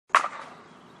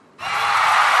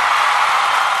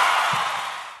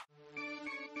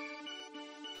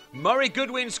Murray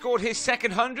Goodwin scored his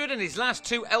second 100 in his last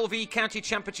two LV County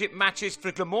Championship matches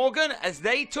for Glamorgan as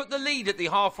they took the lead at the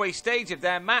halfway stage of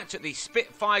their match at the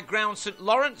Spitfire Ground St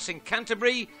Lawrence in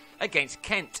Canterbury against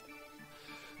Kent.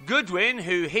 Goodwin,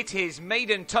 who hit his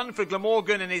maiden ton for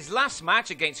Glamorgan in his last match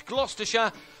against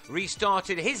Gloucestershire,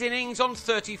 restarted his innings on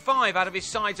 35 out of his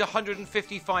side's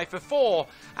 155 for 4,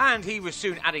 and he was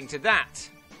soon adding to that.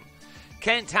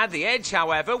 Kent had the edge,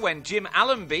 however, when Jim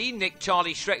Allenby nicked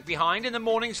Charlie Schreck behind in the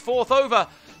morning's fourth over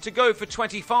to go for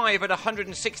 25 at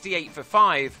 168 for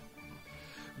 5.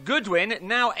 Goodwin,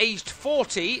 now aged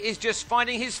 40, is just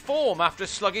finding his form after a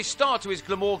sluggish start to his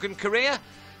Glamorgan career.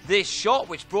 This shot,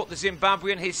 which brought the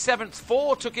Zimbabwean his 7th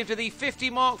 4, took him to the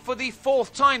 50 mark for the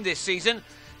 4th time this season.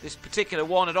 This particular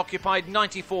one had occupied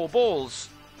 94 balls.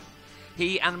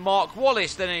 He and Mark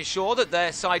Wallace then ensured that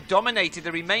their side dominated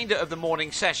the remainder of the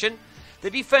morning session. They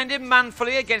defended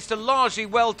manfully against a largely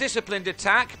well-disciplined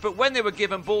attack, but when they were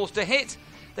given balls to hit,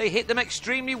 they hit them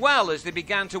extremely well as they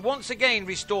began to once again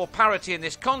restore parity in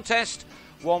this contest,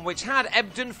 one which had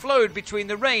ebbed and flowed between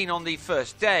the rain on the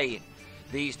first day.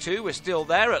 These two were still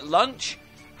there at lunch,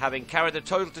 having carried the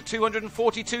total to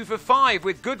 242 for 5,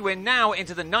 with Goodwin now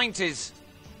into the 90s.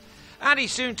 And he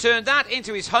soon turned that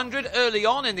into his 100 early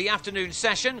on in the afternoon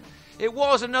session. It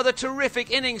was another terrific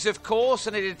innings, of course,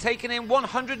 and it had taken him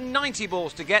 190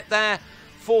 balls to get there,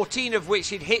 14 of which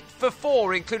he'd hit for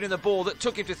 4, including the ball that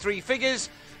took him to 3 figures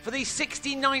for the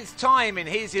 69th time in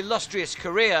his illustrious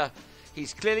career.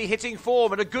 He's clearly hitting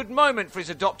form at a good moment for his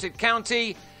adopted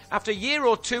county after a year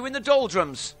or two in the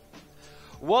doldrums.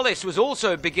 Wallace was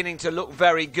also beginning to look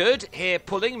very good, here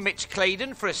pulling Mitch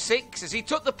Claydon for a 6 as he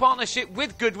took the partnership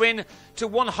with Goodwin to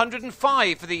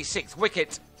 105 for the 6th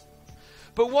wicket.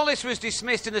 But Wallace was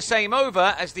dismissed in the same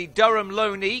over as the Durham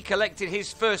loanee collected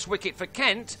his first wicket for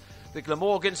Kent, the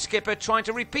Glamorgan skipper trying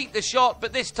to repeat the shot,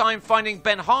 but this time finding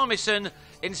Ben Harmison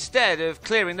instead of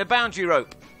clearing the boundary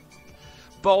rope.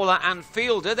 Bowler and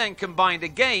fielder then combined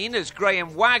again as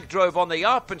Graham Wagg drove on the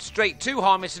up and straight to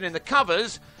Harmison in the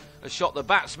covers, a shot the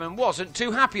batsman wasn't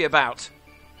too happy about.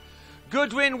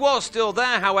 Goodwin was still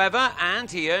there, however, and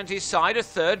he earned his side a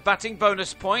third batting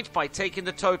bonus point by taking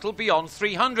the total beyond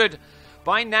 300.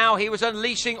 By now he was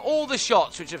unleashing all the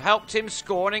shots which have helped him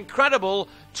score an incredible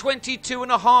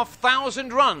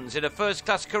 22,500 runs in a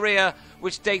first-class career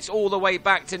which dates all the way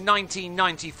back to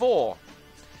 1994.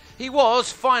 He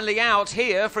was finally out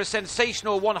here for a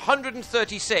sensational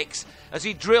 136 as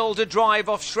he drilled a drive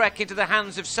off Schreck into the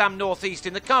hands of Sam Northeast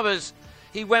in the covers.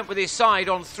 He went with his side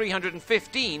on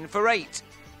 315 for 8.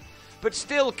 But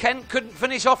still Kent couldn't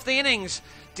finish off the innings.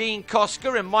 Dean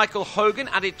Kosker and Michael Hogan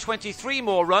added 23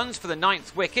 more runs for the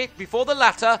 9th wicket before the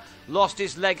latter lost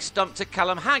his leg stump to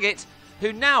Callum Haggett,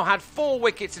 who now had 4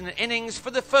 wickets in an innings for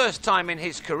the first time in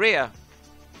his career.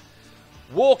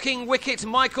 Walking wicket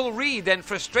Michael Reed then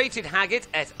frustrated Haggett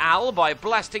et al. By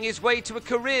blasting his way to a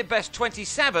career best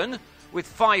 27, with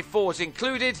 5 fours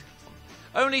included,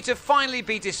 only to finally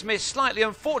be dismissed slightly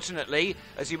unfortunately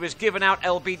as he was given out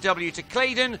LBW to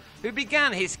Claydon, who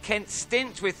began his Kent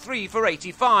stint with 3 for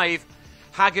 85.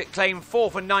 Haggett claimed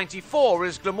 4 for 94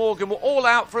 as Glamorgan were all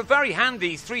out for a very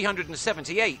handy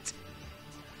 378.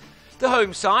 The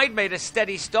home side made a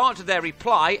steady start to their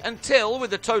reply until,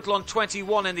 with the total on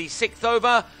 21 in the 6th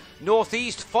over,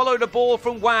 Northeast followed a ball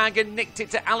from Wagg and nicked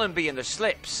it to Allenby in the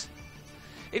slips.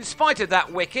 In spite of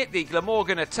that wicket, the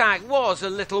Glamorgan attack was a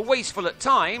little wasteful at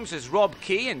times as Rob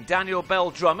Key and Daniel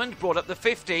Bell-Drummond brought up the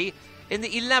 50 in the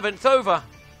 11th over.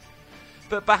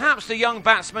 But perhaps the young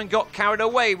batsman got carried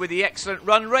away with the excellent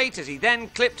run rate as he then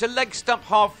clipped a leg stump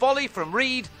half volley from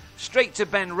Reed straight to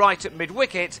Ben Wright at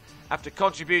mid-wicket after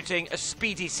contributing a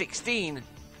speedy 16.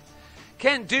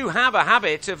 Kent do have a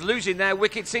habit of losing their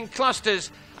wickets in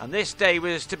clusters, and this day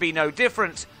was to be no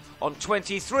different. On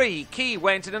 23, Key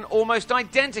went in an almost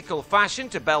identical fashion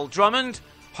to Bell-Drummond,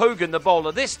 Hogan the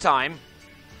bowler this time.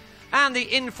 And the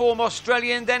in-form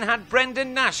Australian then had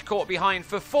Brendan Nash caught behind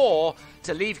for 4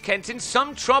 to leave Kent in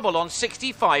some trouble on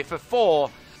 65 for 4.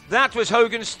 That was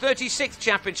Hogan's 36th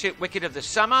championship wicket of the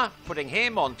summer, putting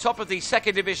him on top of the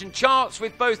second division charts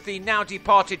with both the now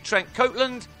departed Trent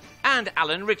Copeland and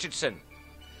Alan Richardson.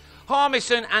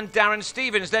 Harmison and Darren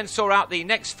Stevens then saw out the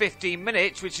next 15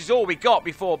 minutes, which is all we got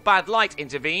before bad light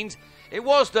intervened. It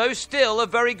was, though, still a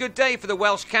very good day for the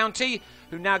Welsh county,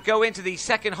 who now go into the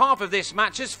second half of this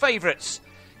match as favourites.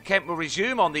 Kent will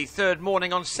resume on the third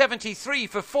morning on 73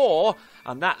 for 4,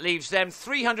 and that leaves them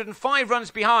 305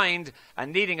 runs behind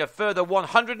and needing a further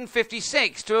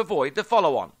 156 to avoid the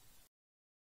follow-on.